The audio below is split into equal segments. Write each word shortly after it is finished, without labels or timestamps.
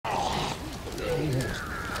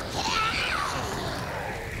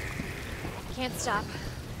Can't stop.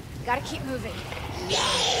 Gotta keep moving.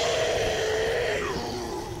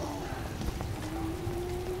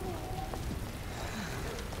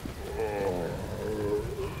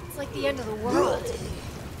 It's like the end of the world.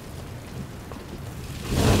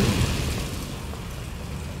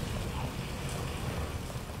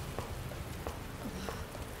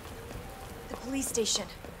 The police station.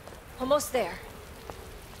 Almost there.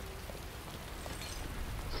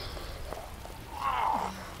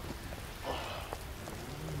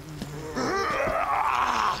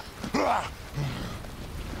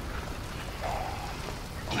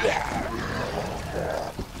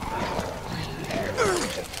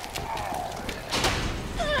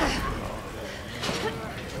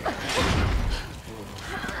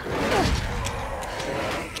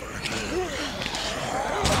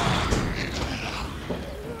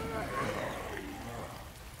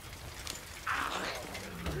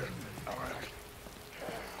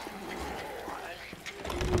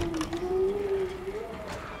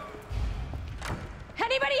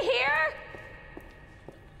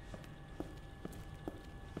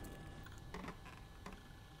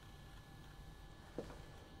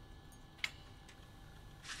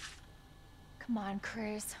 Come on,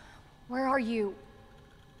 Chris. Where are you?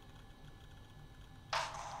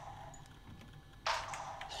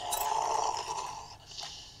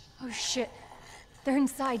 Oh shit. They're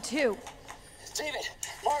inside too. David!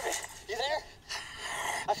 Marvin! You there?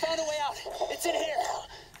 I found a way out. It's in here.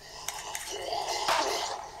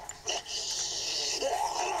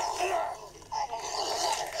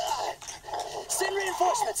 Send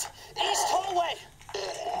reinforcements! East hallway!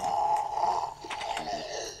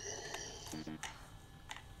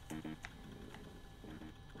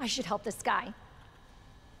 I should help this guy.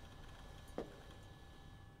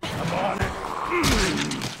 I'm on it.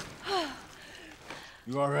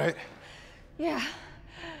 You all right? Yeah.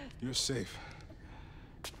 You're safe.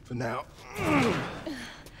 For now.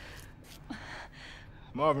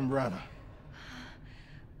 Marvin Browner.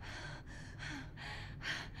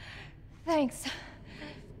 Thanks.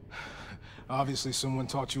 Obviously someone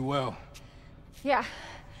taught you well. Yeah.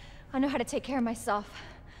 I know how to take care of myself.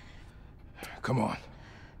 Come on.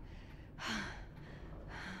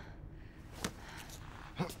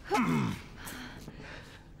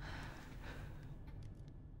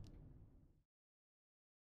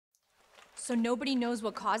 So nobody knows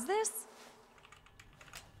what caused this?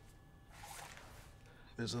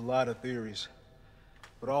 There's a lot of theories.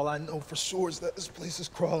 But all I know for sure is that this place is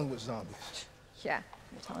crawling with zombies. Yeah,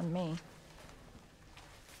 you're telling me.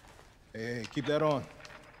 Hey, keep that on.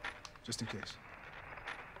 Just in case.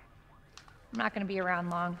 I'm not gonna be around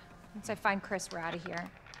long. Once I find Chris, we're out of here.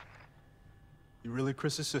 You really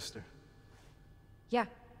Chris's sister? Yeah.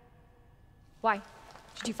 Why?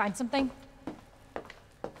 Did you find something?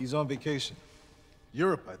 He's on vacation.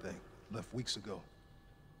 Europe, I think. Left weeks ago.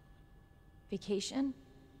 Vacation?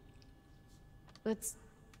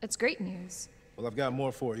 It's great news. Well, I've got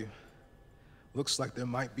more for you. Looks like there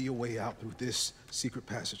might be a way out through this secret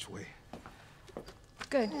passageway.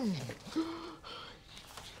 Good.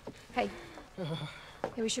 Hey.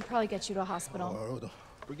 Hey, we should probably get you to a hospital. Oh,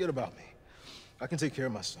 forget about me. I can take care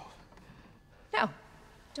of myself. No.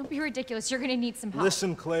 Don't be ridiculous. You're gonna need some help.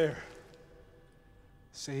 Listen, Claire.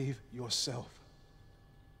 Save yourself.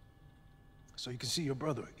 So you can see your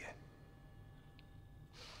brother again.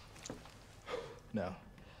 Now,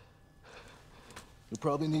 you'll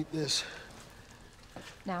probably need this.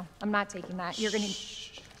 No, I'm not taking that. You're gonna...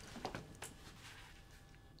 Shh.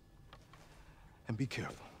 And be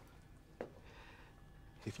careful.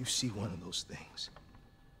 If you see one of those things,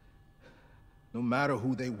 no matter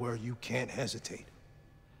who they were, you can't hesitate.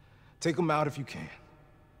 Take them out if you can.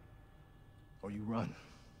 Or you run.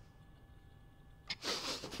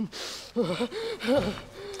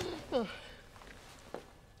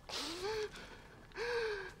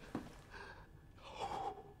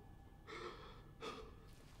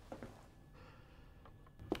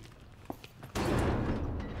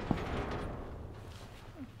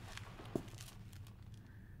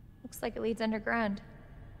 Looks like it leads underground.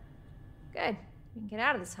 Good. We can get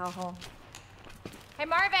out of this hellhole. Hey,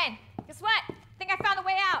 Marvin! Guess what? I think I found a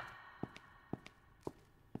way out!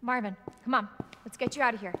 Marvin, come on. Let's get you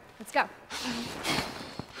out of here. Let's go.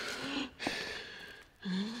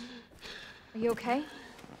 Are you okay?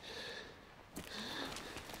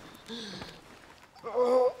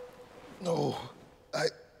 Oh, no.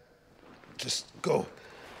 Just go.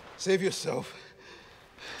 Save yourself.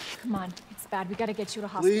 Come on. It's bad. We gotta get you to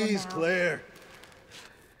hospital now. Please, Claire.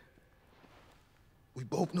 We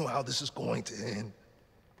both know how this is going to end.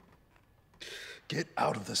 Get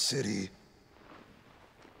out of the city.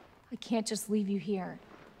 I can't just leave you here.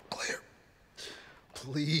 Claire,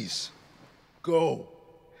 please, go.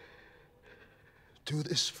 Do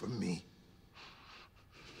this for me.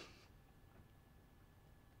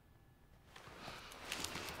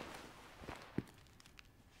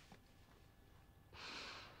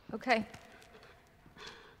 Okay.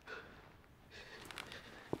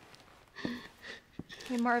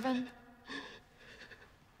 Hey, Marvin.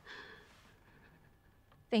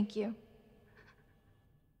 Thank you.